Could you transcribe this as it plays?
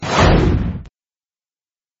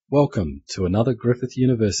Welcome to another Griffith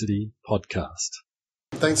University podcast.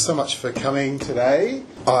 Thanks so much for coming today.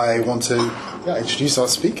 I want to introduce our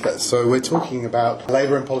speaker. So we're talking about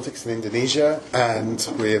labour and politics in Indonesia, and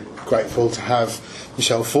we're grateful to have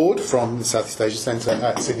Michelle Ford from the Southeast Asia Centre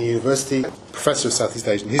at Sydney University, Professor of Southeast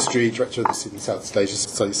Asian History, Director of the Sydney Southeast Asia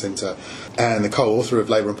Studies Centre, and the co-author of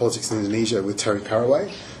Labour and Politics in Indonesia with Terry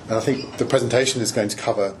Carraway. And I think the presentation is going to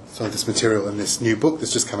cover some of this material in this new book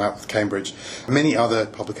that's just come out with Cambridge. Many other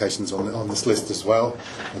publications on this list as well.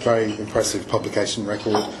 A very impressive publication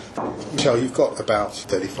record. Michelle, you've got about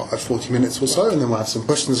 40 minutes or so, and then we'll have some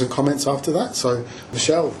questions and comments after that. So,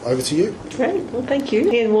 Michelle, over to you. Great, well, thank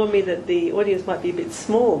you. Ian warned me that the audience might be a bit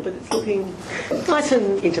small, but it's looking nice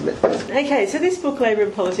and intimate. Okay, so this book, Labour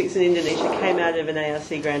and Politics in Indonesia, came out of an ARC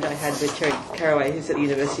grant I had with Terry Carraway, who's at the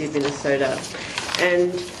University of Minnesota.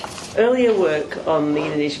 And earlier work on the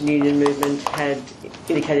Indonesian union movement had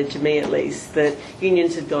indicated to me, at least, that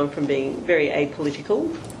unions had gone from being very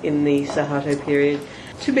apolitical in the Suharto period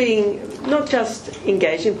to being not just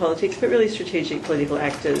engaged in politics, but really strategic political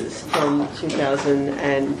actors from 2000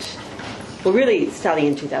 and, well, really starting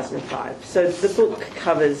in 2005. So the book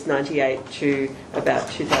covers 98 to about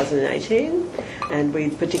 2018, and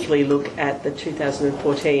we particularly look at the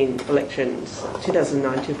 2014 elections,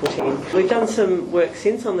 2009 to 14. We've done some work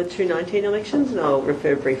since on the 2019 elections, and I'll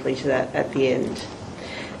refer briefly to that at the end.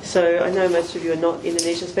 So I know most of you are not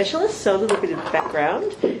Indonesia specialists, so a little bit of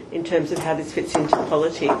background in terms of how this fits into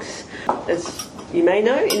politics. As you may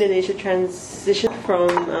know, Indonesia transitioned from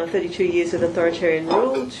 32 years of authoritarian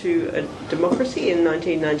rule to a democracy in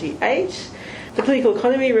 1998. The political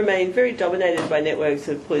economy remained very dominated by networks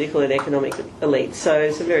of political and economic elites. So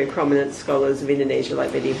some very prominent scholars of Indonesia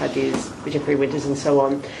like Mehdi Hadiz, Jeffrey Winters and so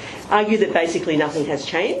on argue that basically nothing has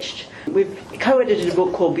changed. We've co-edited a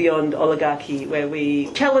book called Beyond Oligarchy, where we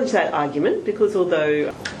challenge that argument, because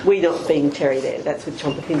although we're not being Terry there, that's with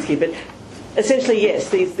Chomperfinsky, but essentially, yes,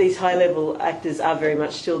 these high-level actors are very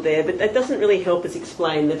much still there, but that doesn't really help us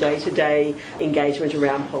explain the day-to-day engagement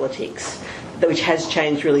around politics, which has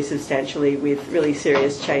changed really substantially with really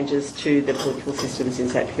serious changes to the political system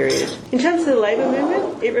since that period. In terms of the labour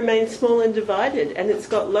movement, it remains small and divided, and it's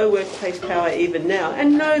got low workplace power even now,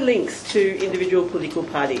 and no links to individual political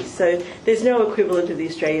parties. So there's no equivalent of the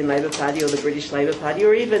Australian Labor Party or the British Labor Party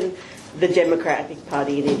or even the Democratic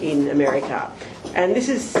Party in America. And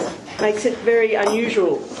this makes it very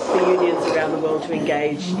unusual for unions around the world to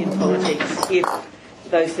engage in politics if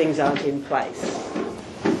those things aren't in place.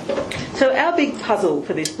 So our big puzzle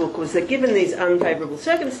for this book was that given these unfavourable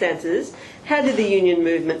circumstances, how did the union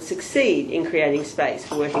movement succeed in creating space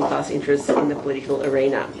for working class interests in the political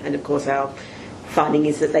arena? And of course our finding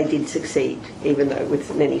is that they did succeed, even though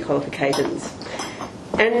with many qualifications.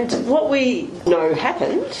 And what we know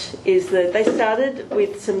happened is that they started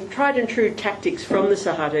with some tried and true tactics from the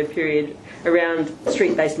Suharto period around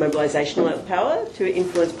street-based mobilisation power to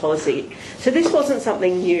influence policy. So this wasn't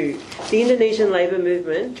something new. The Indonesian labour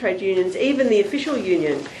movement, trade unions, even the official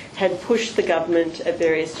union, had pushed the government at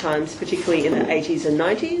various times, particularly in the 80s and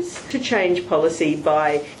 90s, to change policy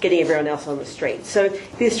by getting everyone else on the street. So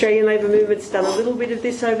the Australian labour movement's done a little bit of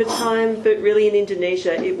this over time, but really in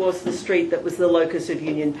Indonesia it was the street that was the locus of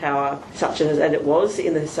union power, such as it was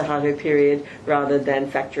in the Suharto period, rather than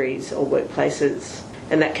factories or workplaces.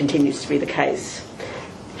 And that continues to be the case.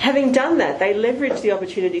 Having done that, they leveraged the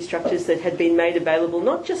opportunity structures that had been made available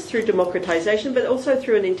not just through democratisation, but also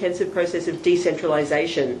through an intensive process of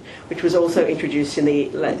decentralisation, which was also introduced in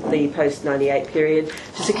the post-98 period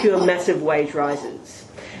to secure massive wage rises.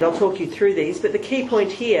 And I'll talk you through these, but the key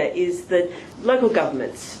point here is that local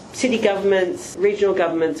governments, city governments, regional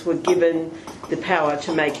governments were given the power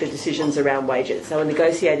to make the decisions around wages. They were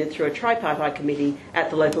negotiated through a tripartite committee at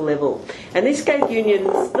the local level. And this gave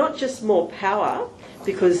unions not just more power,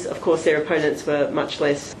 because of course their opponents were much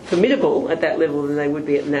less formidable at that level than they would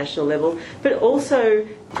be at the national level, but also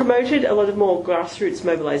promoted a lot of more grassroots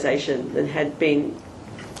mobilisation than had been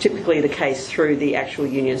typically the case through the actual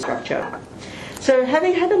union structure. So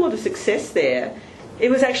having had a lot of success there, it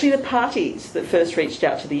was actually the parties that first reached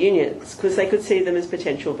out to the unions because they could see them as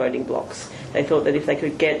potential voting blocs. They thought that if they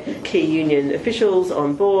could get key union officials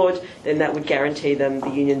on board, then that would guarantee them the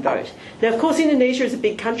union vote. Now, of course, Indonesia is a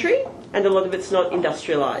big country and a lot of it's not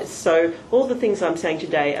industrialised. So all the things I'm saying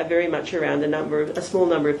today are very much around a small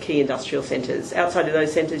number of key industrial centres. Outside of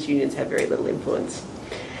those centres, unions have very little influence.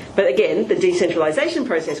 But again, the decentralisation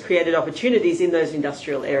process created opportunities in those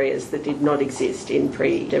industrial areas that did not exist in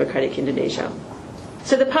pre-democratic Indonesia.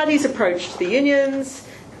 So the parties approached the unions,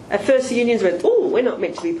 At first the unions went, oh, we're not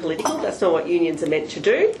meant to be political, that's not what unions are meant to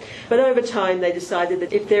do. But over time they decided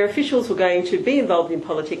that if their officials were going to be involved in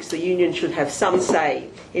politics, the union should have some say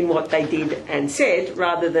in what they did and said,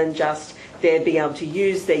 rather than just they're being able to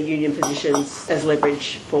use their union positions as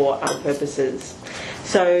leverage for other purposes.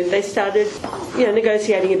 So they started,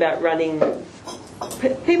 negotiating about running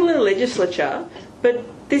people in the legislature, but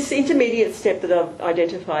this intermediate step that I've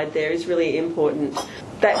identified there is really important.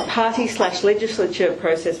 That party/legislature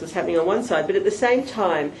process was happening on one side, but at the same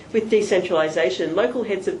time, with decentralisation, local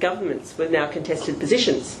heads of governments were now contested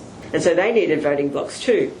positions. And so they needed voting blocks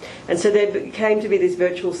too. And so there came to be this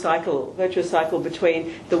virtuous cycle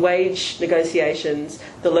between the wage negotiations,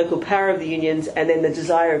 the local power of the unions, and then the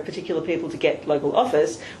desire of particular people to get local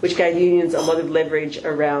office, which gave unions a lot of leverage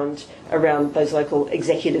around those local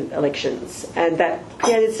executive elections. And that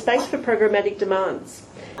created space for programmatic demands.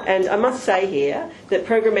 And I must say here that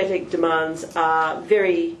programmatic demands are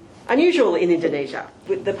very unusual in Indonesia.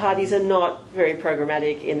 The parties are not very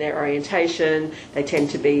programmatic in their orientation. They tend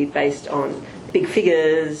to be based on big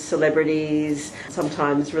figures, celebrities,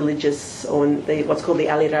 sometimes religious, or what's called the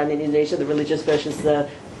aliran in Indonesia, the religious versus the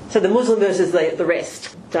Muslim versus the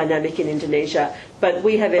rest dynamic in Indonesia. But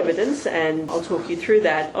we have evidence, and I'll talk you through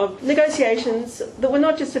that, of negotiations that were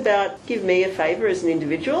not just about give me a favour as an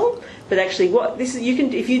individual, but actually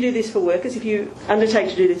if you do this for workers, if you undertake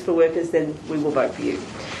to do this for workers, then we will vote for you,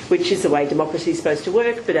 which is the way democracy is supposed to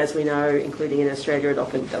work, but as we know, including in Australia, it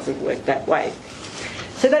often doesn't work that way.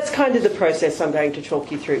 So that's kind of the process I'm going to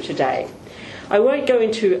talk you through today. I won't go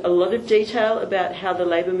into a lot of detail about how the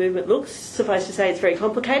labour movement looks. Suffice to say, it's very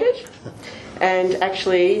complicated. And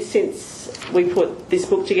actually, since we put this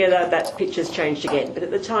book together, that picture's changed again. But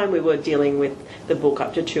at the time we were dealing with the book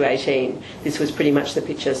up to 218, this was pretty much the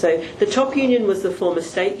picture. So the top union was the former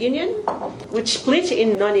state union, which split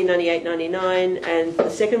in 1998-99, and the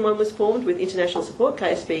second one was formed with international support,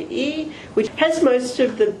 KSPE, which has most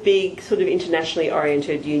of the big sort of internationally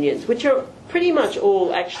oriented unions, which are pretty much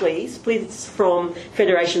all actually splits from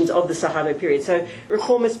federations of the Suharto period. So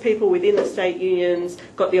reformist people within the state unions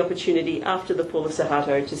got the opportunity after the fall of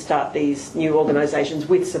Suharto to start these new organisations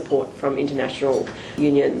with support from international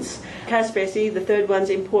unions. KSPSE, the third one's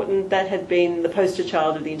important, that had been the poster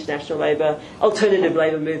child of the international alternative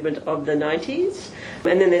labour movement of the 90s.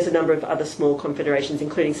 And then there's a number of other small confederations,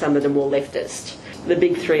 including some that are more leftist. The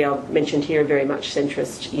big three I've mentioned here are very much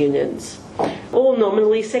centrist unions. All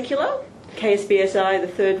nominally secular. KSBSI, the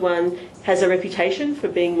third one, has a reputation for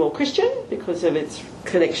being more Christian because of its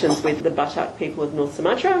connections with the Batak people of North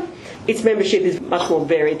Sumatra. Its membership is much more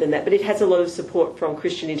varied than that, but it has a lot of support from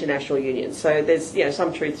Christian international unions, so there's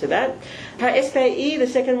some truth to that. SPE, the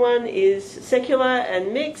second one, is secular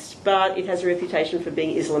and mixed, but it has a reputation for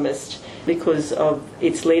being Islamist because of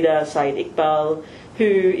its leader, Said Iqbal, who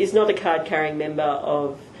is not a card-carrying member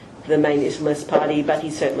of the main Islamist party, but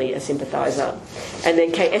he's certainly a sympathiser. And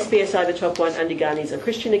then KSPSI, the top one, Andigani, is a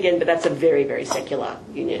Christian again, but that's a very, very secular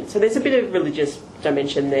union. So there's a bit of religious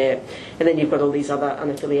dimension there. And then you've got all these other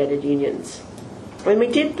unaffiliated unions. When we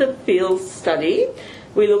did the field study,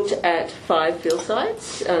 we looked at 5 field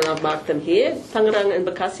sites, and I've marked them here. Tangerang and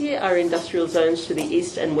Bekasi are industrial zones to the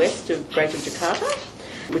east and west of Greater Jakarta,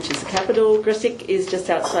 which is the capital. Gresik is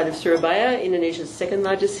just outside of Surabaya, Indonesia's second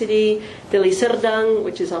largest city. Deli Serdang,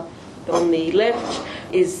 which is up on the left,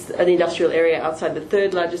 is an industrial area outside the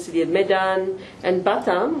third largest city of Medan. And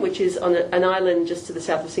Batam, which is on an island just to the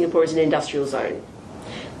south of Singapore, is an industrial zone.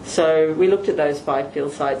 So we looked at those 5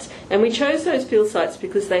 field sites, and we chose those field sites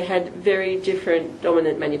because they had very different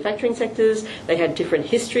dominant manufacturing sectors, they had different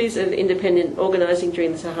histories of independent organising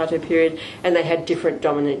during the Suharto period, and they had different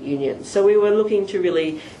dominant unions. So we were looking to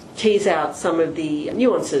really tease out some of the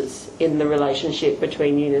nuances in the relationship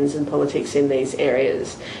between unions and politics in these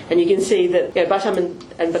areas. And you can see that Batam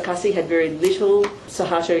and Bekasi had very little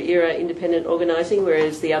Suharto-era independent organising,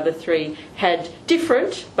 whereas the other 3 had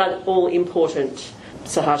different but all important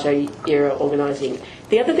Suharto-era organising.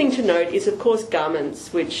 The other thing to note is, of course,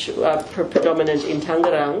 garments, which are predominant in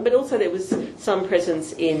Tangerang, but also there was some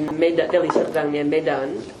presence in Deli Serdang near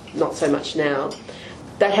Medan, not so much now.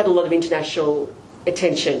 That had a lot of international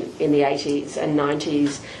attention in the 80s and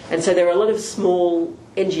 90s, and so there are a lot of small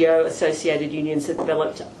NGO-associated unions that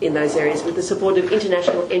developed in those areas with the support of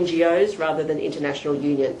international NGOs rather than international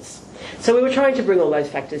unions. So we were trying to bring all those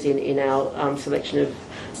factors in our selection of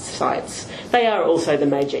sites. They are also the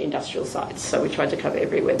major industrial sites, so we tried to cover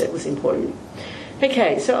everywhere that was important.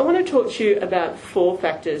 Okay, so I want to talk to you about 4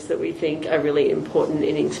 factors that we think are really important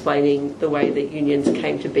in explaining the way that unions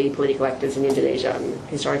came to be political actors in Indonesia.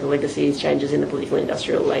 Historical legacies, changes in the political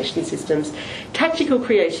industrial relations systems, tactical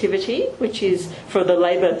creativity, which is, for the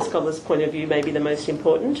labour scholars' point of view, maybe the most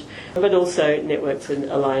important, but also networks and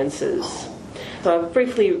alliances. So I've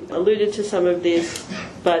briefly alluded to some of this,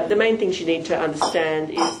 but the main things you need to understand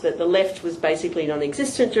is that the left was basically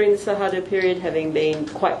non-existent during the Suharto period, having been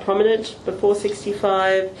quite prominent before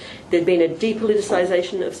 65. There'd been a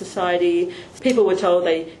depoliticisation of society. People were told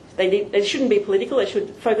they shouldn't be political, they should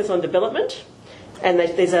focus on development, and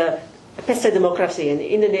there's a Pesta Demokrasi,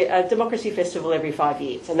 a democracy festival every 5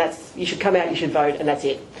 years, and that's, you should come out, you should vote, and that's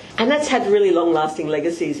it. And that's had really long-lasting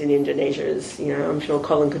legacies in Indonesia, as I'm sure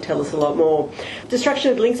Colin could tell us a lot more.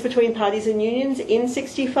 Destruction of links between parties and unions in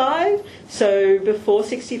 65. So before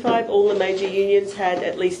 65, all the major unions had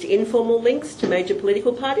at least informal links to major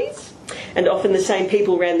political parties, and often the same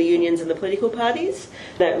people ran the unions and the political parties.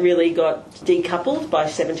 That really got decoupled by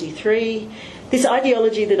 73. This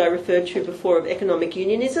ideology that I referred to before of economic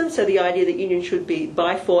unionism, so the idea that unions should be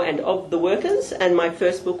by, for and of the workers, and my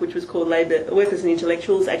first book, which was called Labour, Workers and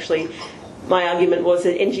Intellectuals, actually my argument was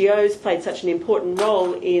that NGOs played such an important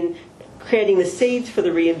role in creating the seeds for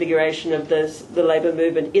the reinvigoration of the labour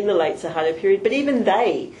movement in the late Suharto period, but even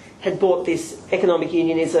they had bought this economic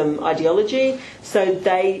unionism ideology, so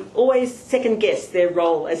they always second-guessed their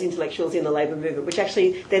role as intellectuals in the labour movement, which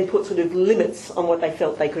actually then put sort of limits on what they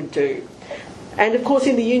felt they could do. And of course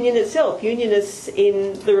in the union itself, unionists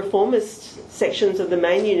in the reformist sections of the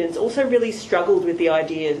main unions also really struggled with the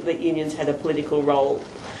idea that unions had a political role,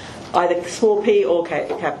 either small p or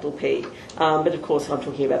capital P. But of course I'm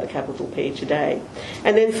talking about the capital P today.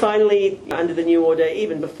 And then finally, under the New Order,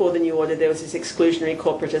 even before the New Order, there was this exclusionary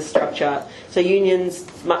corporatist structure. So unions,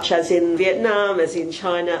 much as in Vietnam, as in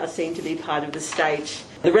China, are seen to be part of the state.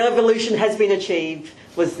 The revolution has been achieved,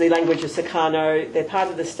 was the language of Sukarno. They're part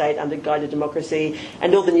of the state under guided democracy,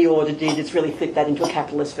 and all the New Order did is really flip that into a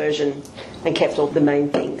capitalist version and kept all the main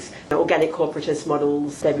things. Organic corporatist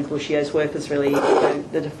models, David Bushio's work is really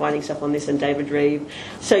the defining stuff on this, and David Reeve.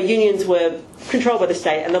 So unions were controlled by the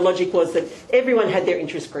state, and the logic was that everyone had their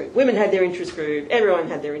interest group. Women had their interest group, everyone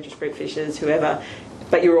had their interest group, fishers, whoever,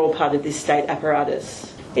 but you're all part of this state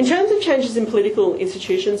apparatus. In terms of changes in political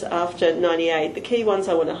institutions after 98, the key ones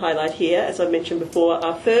I want to highlight here, as I mentioned before,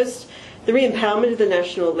 are first the re-empowerment of the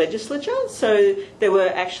national legislature. So there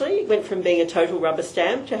went from being a total rubber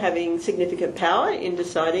stamp to having significant power in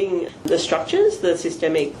deciding the structures, the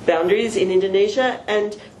systemic boundaries in Indonesia.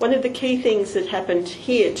 And one of the key things that happened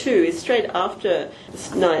here too is straight after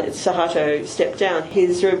Suharto stepped down,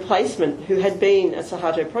 his replacement, who had been a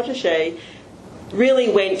Suharto protege, really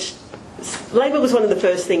went... Labour was one of the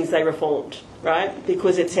first things they reformed, right,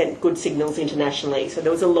 because it sent good signals internationally. So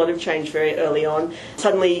there was a lot of change very early on.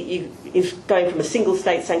 Suddenly, going from a single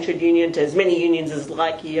state sanctioned union to as many unions as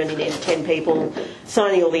like, you only need 10 people,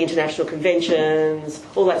 signing all the international conventions,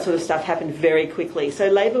 all that sort of stuff happened very quickly. So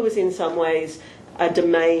Labour was in some ways a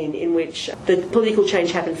domain in which the political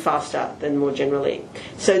change happened faster than more generally.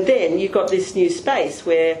 So then you've got this new space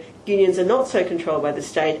where unions are not so controlled by the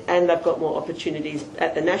state, and they've got more opportunities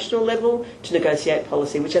at the national level to negotiate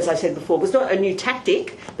policy, which, as I said before, was not a new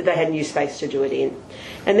tactic, but they had new space to do it in.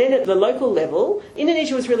 And then at the local level,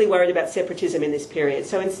 Indonesia was really worried about separatism in this period.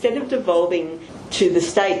 So instead of devolving to the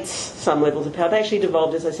states some levels of power, they actually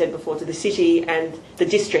devolved, as I said before, to the city and the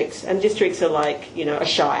districts. And districts are like, a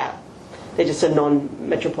shire. They're just a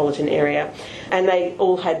non-metropolitan area. And they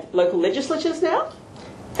all had local legislatures now,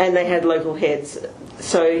 and they had local heads.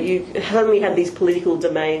 So you suddenly had these political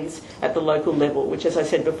domains at the local level, which, as I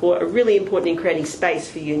said before, are really important in creating space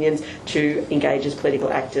for unions to engage as political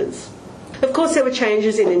actors. Of course, there were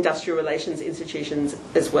changes in industrial relations institutions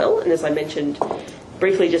as well, and as I mentioned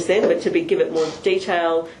briefly just then, but to give it more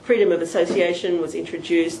detail, freedom of association was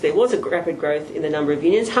introduced. There was a rapid growth in the number of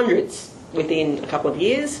unions, hundreds within a couple of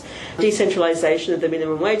years. Decentralisation of the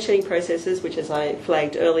minimum wage setting processes, which, as I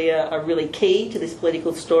flagged earlier, are really key to this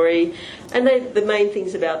political story. And the main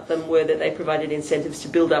things about them were that they provided incentives to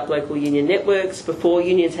build up local union networks. Before,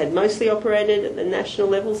 unions had mostly operated at the national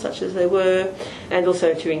level, such as they were, and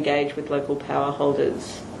also to engage with local power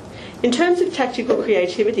holders. In terms of tactical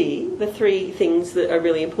creativity, the 3 things that are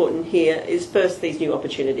really important here is first these new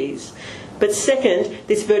opportunities. But second,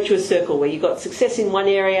 this virtuous circle where you've got success in one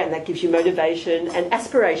area and that gives you motivation and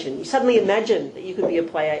aspiration. You suddenly imagine that you could be a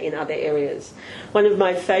player in other areas. One of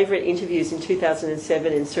my favourite interviews in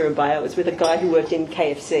 2007 in Surabaya was with a guy who worked in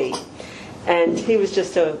KFC. And he was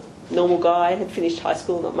just a normal guy, had finished high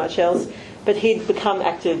school, not much else. But but he'd become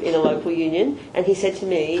active in a local union, and he said to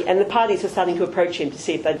me, and the parties were starting to approach him to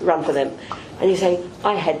see if they'd run for them, and he's saying,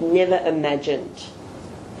 I had never imagined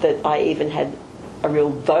that I even had a real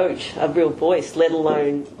vote, a real voice, let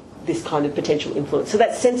alone this kind of potential influence. So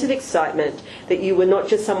that sense of excitement that you were not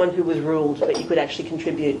just someone who was ruled, but you could actually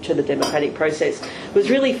contribute to the democratic process was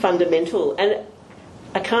really fundamental. And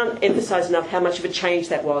I can't emphasise enough how much of a change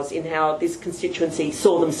that was in how this constituency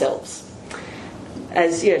saw themselves.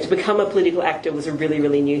 As you know, to become a political actor was a really,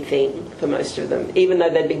 really new thing for most of them, even though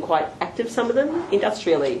they'd been quite active, some of them,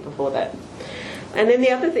 industrially before that. And then the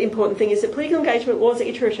other important thing is that political engagement was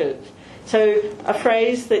iterative. So a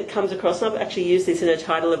phrase that comes across, and I've actually used this in a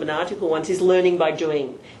title of an article once, is learning by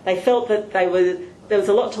doing. They felt that there was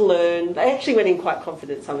a lot to learn. They actually went in quite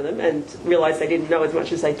confident, some of them, and realised they didn't know as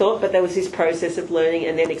much as they thought, but there was this process of learning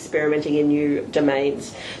and then experimenting in new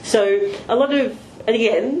domains. So a lot of, and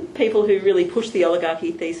again, people who really push the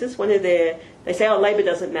oligarchy thesis, they say, oh, Labor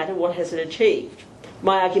doesn't matter, what has it achieved?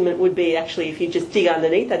 My argument would be actually, if you just dig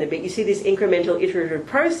underneath that a bit, you see this incremental iterative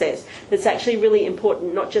process that's actually really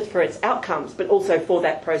important, not just for its outcomes, but also for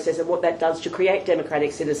that process and what that does to create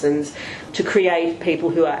democratic citizens, to create people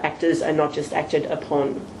who are actors and not just acted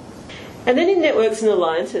upon. And then in networks and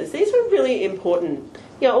alliances, these were really important.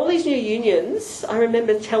 You know, all these new unions, I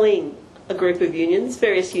remember telling a group of unions,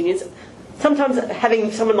 various unions, sometimes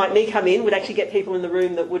having someone like me come in would actually get people in the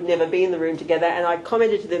room that would never be in the room together, and I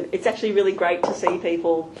commented to them, it's actually really great to see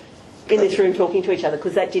people in this room talking to each other,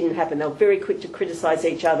 because that didn't happen. They were very quick to criticise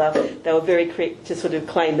each other. They were very quick to sort of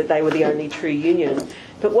claim that they were the only true union.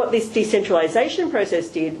 But what this decentralisation process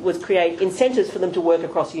did was create incentives for them to work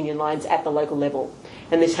across union lines at the local level.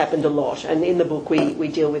 And this happened a lot. And in the book we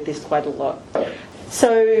deal with this quite a lot.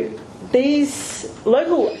 So these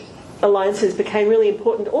local alliances became really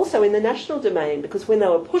important also in the national domain, because when they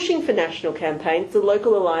were pushing for national campaigns, the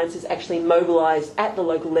local alliances actually mobilised at the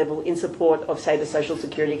local level in support of, say, the Social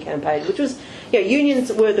Security campaign, which was, you know,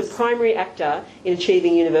 unions were the primary actor in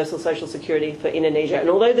achieving universal social security for Indonesia. And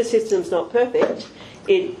although the system's not perfect,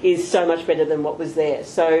 it is so much better than what was there.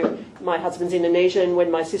 So my husband's Indonesian. When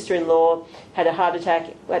my sister-in-law had a heart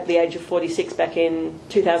attack at the age of 46 back in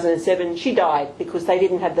 2007, she died because they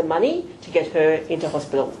didn't have the money to get her into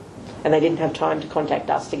hospital. And they didn't have time to contact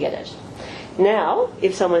us to get it. Now,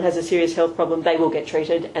 if someone has a serious health problem, they will get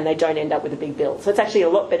treated and they don't end up with a big bill. So it's actually a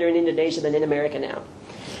lot better in Indonesia than in America now.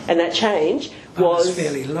 And that change was... It's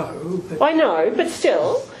fairly low. But... I know, but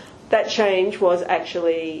still, that change was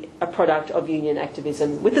actually a product of union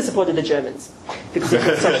activism with the support of the Germans, because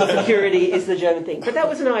social security is the German thing. But that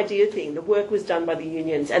was an idea thing. The work was done by the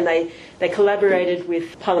unions, and they collaborated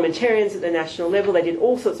with parliamentarians at the national level. They did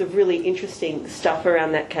all sorts of really interesting stuff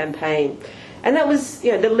around that campaign. And that was,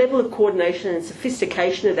 you know, the level of coordination and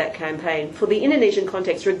sophistication of that campaign for the Indonesian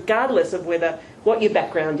context, regardless of what your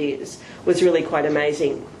background is, was really quite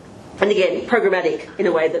amazing. And again, programmatic in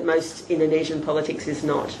a way that most Indonesian politics is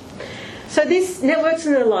not. So these networks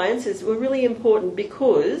and alliances were really important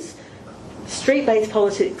because street-based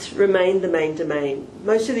politics remained the main domain.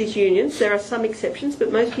 Most of these unions, there are some exceptions,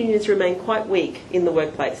 but most unions remain quite weak in the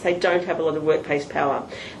workplace. They don't have a lot of workplace power.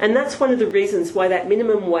 And that's one of the reasons why that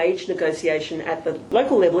minimum wage negotiation at the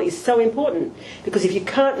local level is so important. Because if you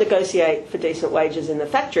can't negotiate for decent wages in the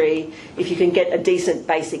factory, if you can get a decent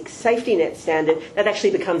basic safety net standard, that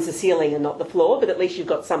actually becomes the ceiling and not the floor, but at least you've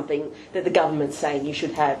got something that the government's saying you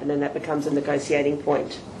should have, and then that becomes a negotiating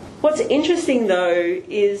point. What's interesting, though,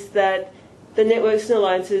 is that the networks and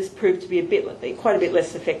alliances proved to be quite a bit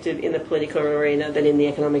less effective in the political arena than in the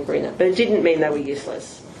economic arena, but it didn't mean they were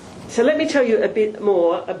useless. So let me tell you a bit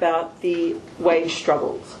more about the wage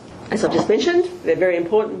struggles. As I've just mentioned, they're very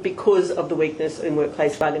important because of the weakness in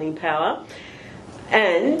workplace bargaining power.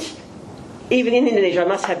 And even in Indonesia, I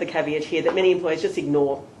must have the caveat here that many employers just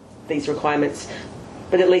ignore these requirements,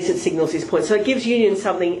 but at least it signals this point. So it gives unions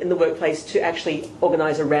something in the workplace to actually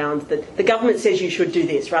organise around that the government says you should do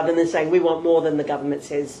this, rather than saying we want more than the government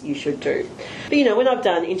says you should do. But you know, when I've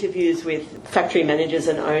done interviews with factory managers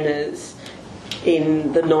and owners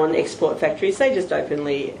in the non-export factories, they just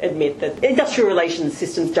openly admit that industrial relations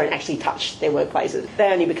systems don't actually touch their workplaces.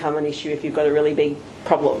 They only become an issue if you've got a really big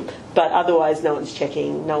problem. But otherwise, no one's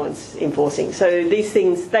checking, no one's enforcing. So these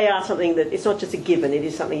things, they are something that, it's not just a given, it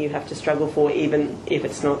is something you have to struggle for even if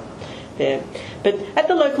it's not there. But at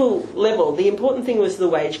the local level, the important thing was the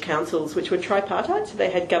wage councils, which were tripartite. So they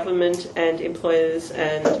had government and employers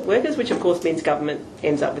and workers, which of course means government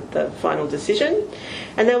ends up with the final decision.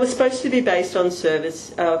 And they were supposed to be based on service.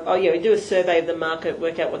 Do a survey of the market,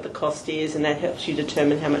 work out what the cost is, and that helps you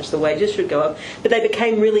determine how much the wages should go up. But they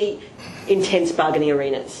became really intense bargaining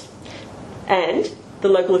arenas. And the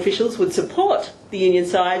local officials would support the union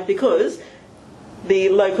side because the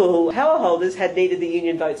local power holders had needed the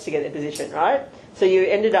union votes to get their position, right? So you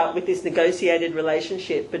ended up with this negotiated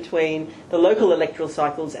relationship between the local electoral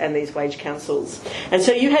cycles and these wage councils. And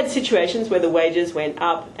so you had situations where the wages went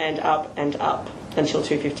up and up and up until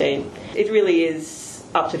 2015. It really is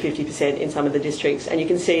up to 50% in some of the districts. And you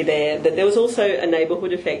can see there that there was also a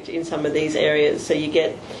neighbourhood effect in some of these areas. So you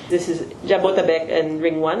get, this is Jabotabek and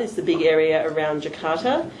Ring 1 is the big area around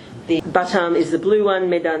Jakarta. The Batam is the blue one,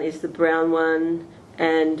 Medan is the brown one,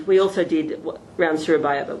 and we also did around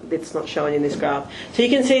Surabaya, but it's not shown in this graph. So you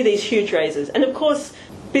can see these huge raises. And of course,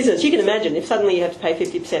 business, you can imagine, if suddenly you have to pay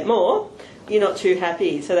 50% more, you're not too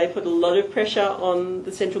happy. So they put a lot of pressure on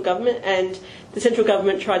the central government, and the central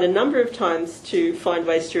government tried a number of times to find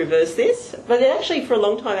ways to reverse this. But they actually, for a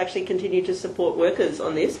long time, actually continued to support workers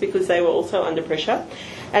on this because they were also under pressure.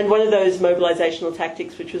 And one of those mobilisational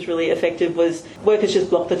tactics, which was really effective, was workers just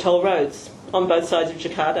block the toll roads on both sides of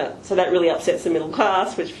Jakarta. So that really upsets the middle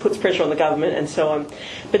class, which puts pressure on the government and so on.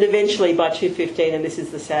 But eventually, by 2015, and this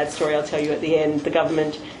is the sad story I'll tell you at the end, the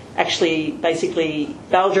government actually basically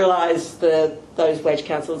Baldrillised those wage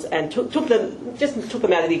councils and took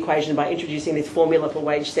them out of the equation by introducing this formula for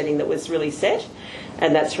wage setting that was really set,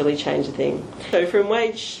 and that's really changed the thing. So from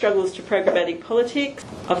wage struggles to programmatic politics,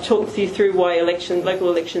 I've talked you through why local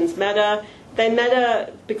elections matter. They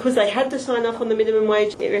matter because they had to sign off on the minimum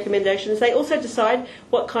wage recommendations. They also decide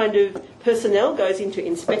what kind of personnel goes into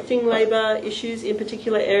inspecting labour issues in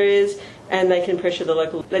particular areas, and they can pressure the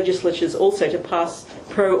local legislatures also to pass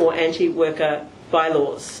pro or anti-worker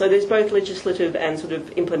bylaws. So there's both legislative and sort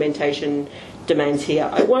of implementation domains here.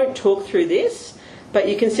 I won't talk through this, but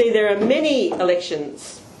you can see there are many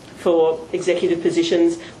elections for executive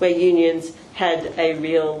positions where unions had a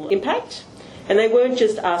real impact. And they weren't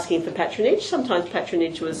just asking for patronage. Sometimes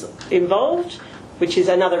patronage was involved, which is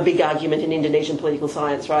another big argument in Indonesian political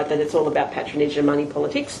science, right, that it's all about patronage and money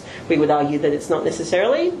politics. We would argue that it's not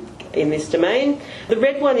necessarily in this domain. The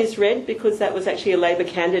red one is red because that was actually a Labor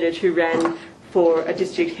candidate who ran for a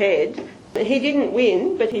district head. He didn't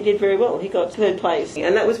win, but he did very well. He got third place.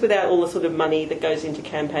 And that was without all the sort of money that goes into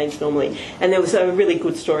campaigns normally. And there was a really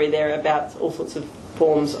good story there about all sorts of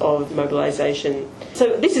forms of mobilisation.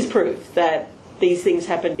 So this is proof that these things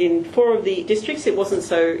happened in 4 of the districts. It wasn't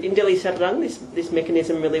so, in Delhi Serdang, this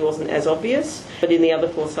mechanism really wasn't as obvious, but in the other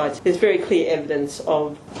 4 sites there's very clear evidence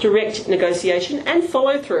of direct negotiation and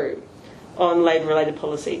follow-through on labour-related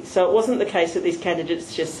policy. So it wasn't the case that these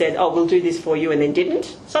candidates just said, oh, we'll do this for you, and then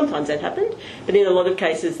didn't. Sometimes that happened, but in a lot of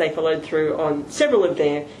cases they followed through on several of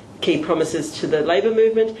their key promises to the labour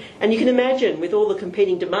movement. And you can imagine, with all the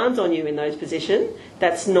competing demands on you in those positions,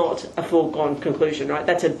 that's not a foregone conclusion, right?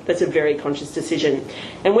 That's a very conscious decision.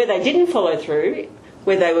 And where they didn't follow through,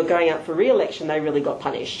 where they were going up for re-election, they really got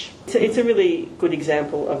punished. So it's a really good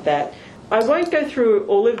example of that. I won't go through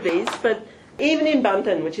all of these, but even in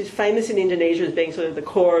Banten, which is famous in Indonesia as being sort of the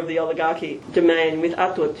core of the oligarchy domain, with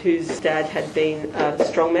Atut, whose dad had been a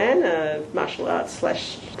strongman, a martial arts /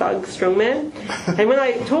 thug strongman. And when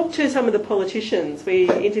I talked to some of the politicians, we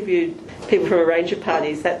interviewed people from a range of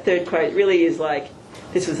parties, that third quote really is like,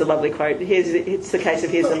 this was a lovely quote, it's the case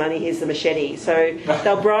of here's the money, here's the machete. So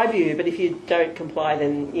they'll bribe you, but if you don't comply,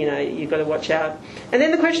 then, you know, you've got to watch out. And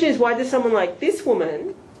then the question is, why does someone like this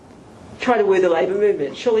woman try to woo the labour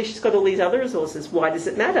movement? Surely she's got all these other resources. Why does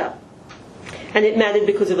it matter? And it mattered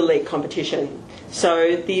because of elite competition.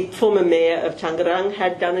 So the former mayor of Tangerang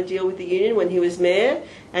had done a deal with the union when he was mayor,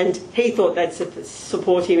 and he thought they'd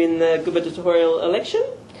support him in the gubernatorial election.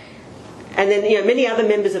 And then, you know, many other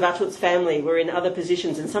members of Atut's family were in other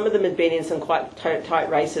positions, and some of them had been in some quite tight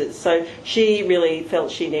races. So she really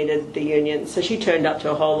felt she needed the union. So she turned up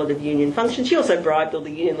to a whole lot of union functions. She also bribed all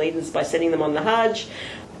the union leaders by sending them on the Hajj.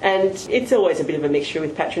 And it's always a bit of a mixture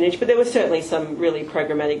with patronage, but there were certainly some really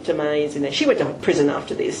programmatic domains in there. She went to prison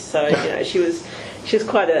after this, so, you know, she was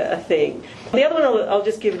quite a thing. The other one I'll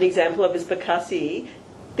just give an example of is Bekasi.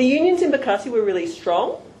 The unions in Bekasi were really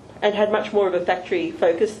strong and had much more of a factory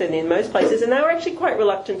focus than in most places, and they were actually quite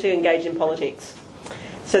reluctant to engage in politics.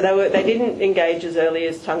 So they didn't engage as early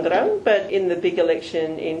as Tangerang, but in the big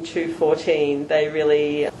election in 2014, they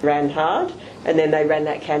really ran hard, and then they ran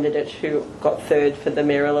that candidate who got third for the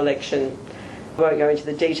mayoral election. I won't go into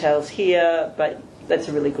the details here, but that's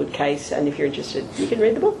a really good case, and if you're interested, you can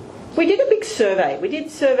read the book. We did a big survey. We did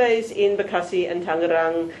surveys in Bekasi and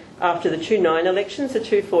Tangerang after the 2009 elections, the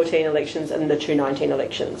 2014 elections, and the 2019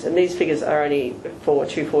 elections. And these figures are only for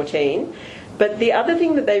 2014. But the other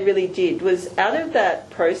thing that they really did was, out of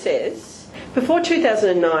that process, before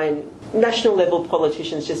 2009, national level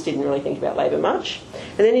politicians just didn't really think about Labor much.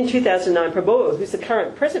 And then in 2009, Prabowo, who's the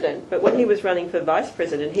current president, but when he was running for vice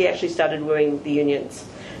president, he actually started wooing the unions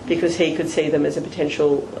because he could see them as a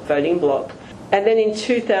potential voting bloc. And then in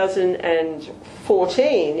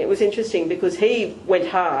 2014, it was interesting because he went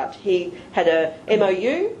hard. He had a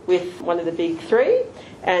MOU with one of the big three,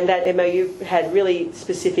 and that MOU had really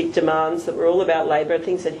specific demands that were all about Labor,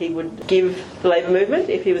 things that he would give the Labor movement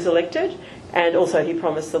if he was elected. And also he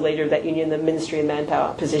promised the leader of that union the Ministry of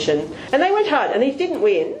Manpower position. And they went hard, and he didn't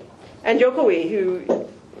win. And Jokowi, who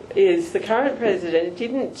is the current president,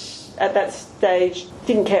 at that stage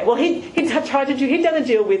didn't care. Well, he'd done a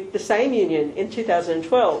deal with the same union in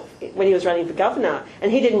 2012 when he was running for governor,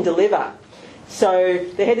 and he didn't deliver. So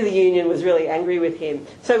the head of the union was really angry with him.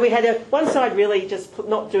 So we had one side really just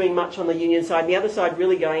not doing much on the union side, and the other side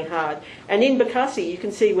really going hard. And in Bekasi, you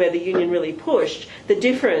can see where the union really pushed. The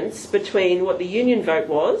difference between what the union vote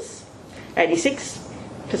was,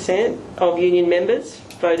 86% of union members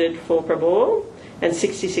voted for Prabowo, and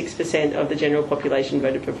 66% of the general population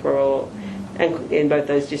voted for Prabowo in both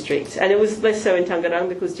those districts. And it was less so in Tangerang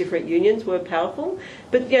because different unions were powerful.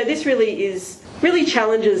 But this really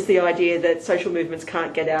challenges the idea that social movements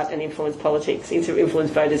can't get out and influence politics,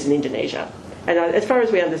 influence voters in Indonesia. And as far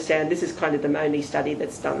as we understand, this is kind of the only study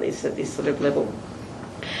that's done this at this sort of level.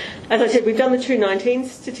 As I said, we've done the 2019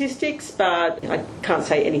 statistics, but I can't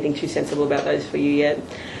say anything too sensible about those for you yet.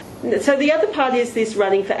 So the other part is this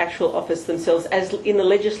running for actual office themselves, as in the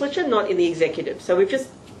legislature, not in the executive. So we've just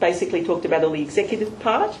basically talked about all the executive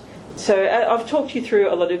part. So I've talked you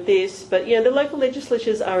through a lot of this, but the local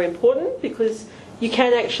legislatures are important because you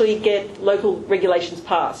can actually get local regulations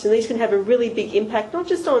passed, and these can have a really big impact, not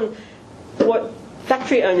just on what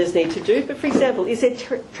factory owners need to do, but for example, is there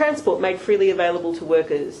transport made freely available to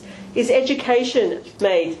workers? Is education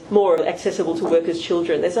made more accessible to workers'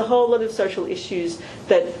 children? There's a whole lot of social issues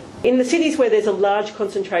that in the cities where there's a large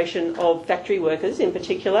concentration of factory workers in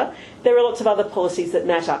particular, there are lots of other policies that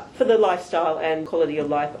matter for the lifestyle and quality of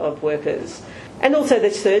life of workers. And also the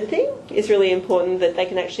third thing is really important, that they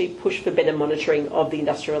can actually push for better monitoring of the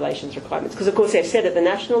industrial relations requirements. Because of course they're set at the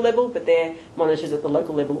national level, but they're monitored at the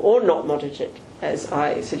local level, or not monitored, as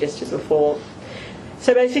I suggested before.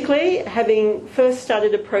 So basically, having first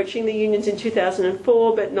started approaching the unions in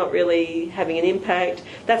 2004, but not really having an impact,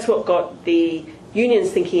 that's what got the unions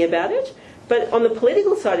thinking about it. But on the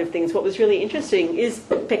political side of things, what was really interesting is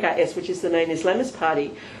PKS, which is the main Islamist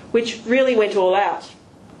party, which really went all out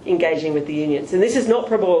engaging with the unions. And this is not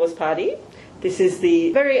Prabowo's party. This is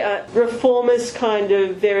the very reformist kind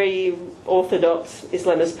of very orthodox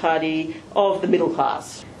Islamist party of the middle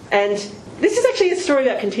class. And this is actually a story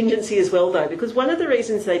about contingency as well, though, because one of the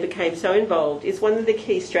reasons they became so involved is one of the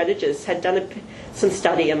key strategists had done some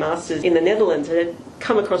study, a master's in the Netherlands, and had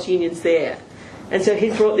come across unions there. And so he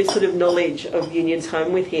brought this sort of knowledge of unions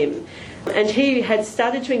home with him. And he had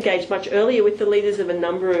started to engage much earlier with the leaders of a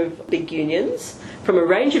number of big unions from a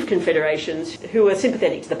range of confederations who were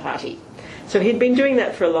sympathetic to the party. So he'd been doing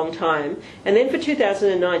that for a long time. And then for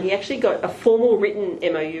 2009, he actually got a formal written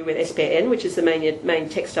MOU with SPN, which is the main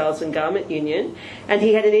textiles and garment union. And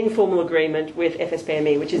he had an informal agreement with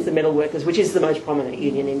FSPME, which is the metal workers, which is the most prominent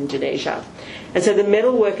union in Indonesia. And so the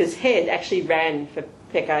metal workers head actually ran for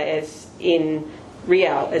PKS in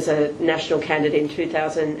Riau as a national candidate in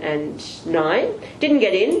 2009. Didn't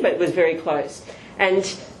get in, but was very close. And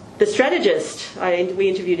the strategist, we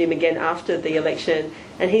interviewed him again after the election,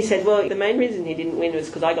 and he said, well, the main reason he didn't win was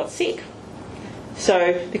because I got sick.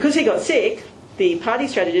 So because he got sick, the party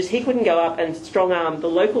strategist, he couldn't go up and strong-arm the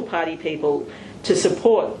local party people to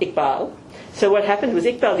support Iqbal. So what happened was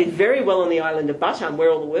Iqbal did very well on the island of Batam,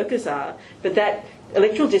 where all the workers are, but that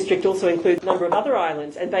electoral district also includes a number of other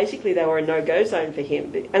islands, and basically they were a no-go zone for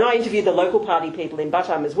him. And I interviewed the local party people in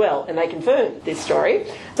Batam as well, and they confirmed this story.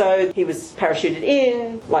 So he was parachuted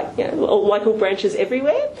in, like local branches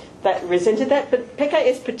everywhere that resented that. But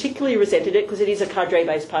PKS particularly resented it because it is a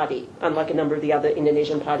cadre-based party, unlike a number of the other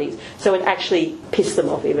Indonesian parties. So it actually pissed them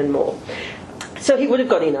off even more. So he would have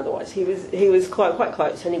got in otherwise. He was quite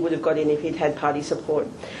close, and he would have got in if he'd had party support.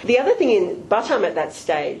 The other thing in Batam at that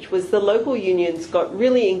stage was the local unions got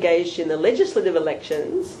really engaged in the legislative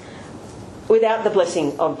elections without the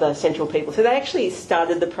blessing of the central people. So they actually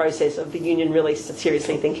started the process of the union really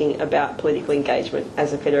seriously thinking about political engagement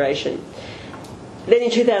as a federation. Then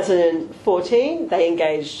in 2014, they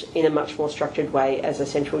engaged in a much more structured way as a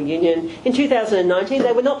central union. In 2019,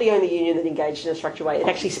 they were not the only union that engaged in a structured way. It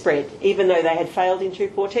actually spread. Even though they had failed in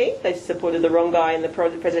 2014, they supported the wrong guy in the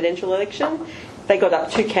presidential election. They got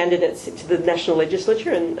up 2 candidates to the national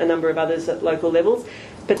legislature and a number of others at local levels.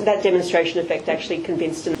 But that demonstration effect actually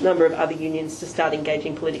convinced a number of other unions to start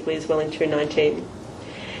engaging politically as well in 2019.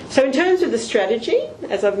 So in terms of the strategy,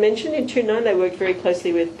 as I've mentioned, in 2009 they worked very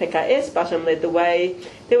closely with PKS, Batam led the way.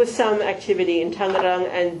 There was some activity in Tangerang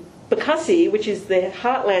and Bekasi, which is the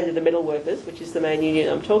heartland of the metal workers, which is the main union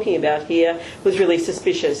I'm talking about here, was really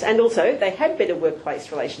suspicious. And also, they had better workplace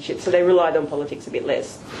relationships, so they relied on politics a bit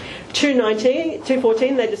less.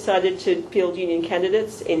 2014, they decided to field union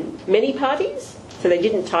candidates in many parties, so they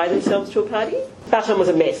didn't tie themselves to a party. Batam was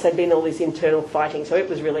a mess. There'd been all this internal fighting, so it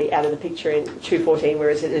was really out of the picture in 2014,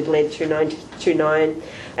 whereas it had led 2009.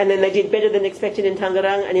 And then they did better than expected in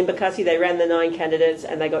Tangerang, and in Bekasi they ran the 9 candidates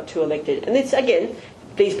and they got 2 elected. And this, again,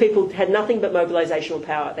 these people had nothing but mobilisational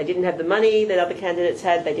power. They didn't have the money that other candidates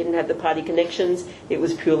had. They didn't have the party connections. It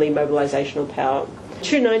was purely mobilisational power.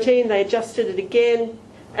 2019, they adjusted it again.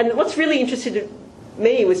 And what's really interested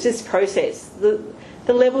me was this process, the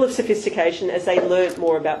level of sophistication as they learnt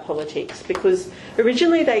more about politics. Because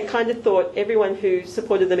originally they kind of thought everyone who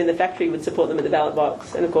supported them in the factory would support them at the ballot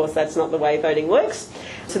box. And of course that's not the way voting works.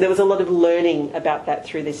 So there was a lot of learning about that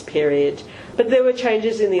through this period. But there were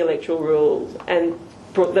changes in the electoral rules and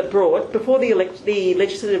before the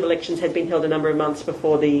legislative elections had been held a number of months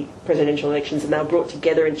before the presidential elections, and they were brought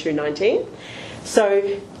together in 2019.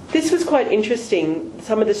 So this was quite interesting.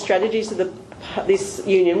 Some of the strategies of this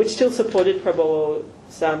union, which still supported Prabowo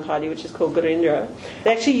party, which is called Gerindra,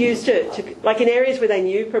 they actually used it to, like in areas where they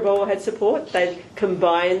knew Prabowo had support, they'd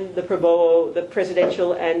combine the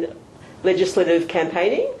presidential and legislative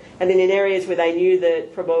campaigning. And then in areas where they knew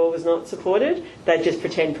that Prabowo was not supported, they'd just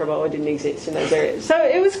pretend Prabowo didn't exist in those areas. So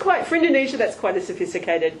it was for Indonesia, that's quite a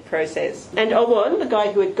sophisticated process. And Owan, the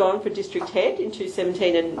guy who had gone for district head in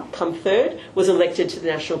 2017 and come third, was elected to the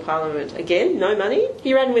National Parliament. Again, no money.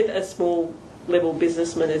 He ran with a small level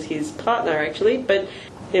businessman as his partner actually, but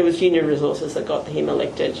it was union resources that got him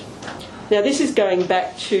elected. Now this is going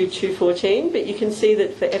back to 2014, but you can see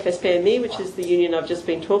that for FSPME, which is the union I've just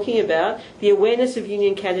been talking about, the awareness of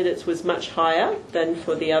union candidates was much higher than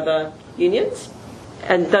for the other unions.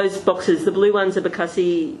 And those boxes, the blue ones are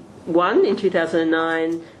Bekasi 1 in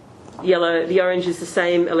 2009, the orange is the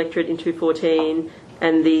same electorate in 2014,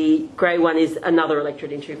 and the grey one is another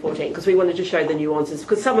electorate in 2014, because we wanted to show the nuances,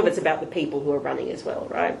 because some of it's about the people who are running as well,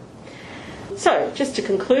 right? So, just to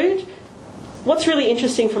conclude, what's really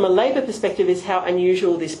interesting from a Labor perspective is how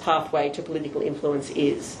unusual this pathway to political influence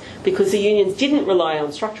is, because the unions didn't rely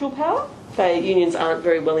on structural power. Unions aren't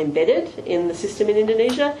very well embedded in the system in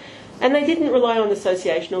Indonesia, and they didn't rely on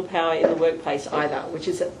associational power in the workplace either, which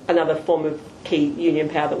is another form of key union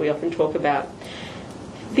power that we often talk about.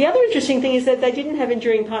 The other interesting thing is that they didn't have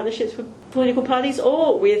enduring partnerships with political parties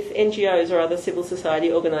or with NGOs or other civil society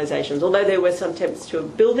organisations. Although there were some attempts to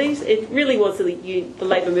build these, it really was the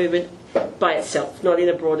Labor movement by itself, not in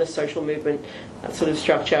a broader social movement sort of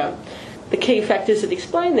structure. The key factors that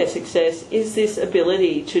explain their success is this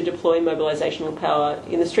ability to deploy mobilisational power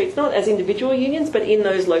in the streets, not as individual unions, but in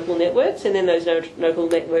those local networks, and then those local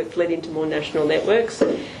networks led into more national networks.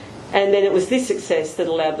 And then it was this success that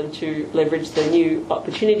allowed them to leverage the new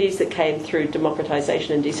opportunities that came through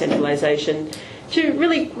democratisation and decentralisation to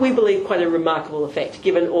really, we believe, quite a remarkable effect,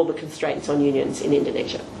 given all the constraints on unions in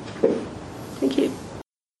Indonesia. Thank you.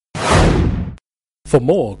 For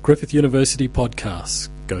more Griffith University podcasts,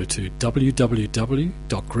 go to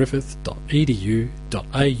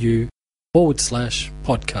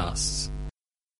www.griffith.edu.au/podcasts.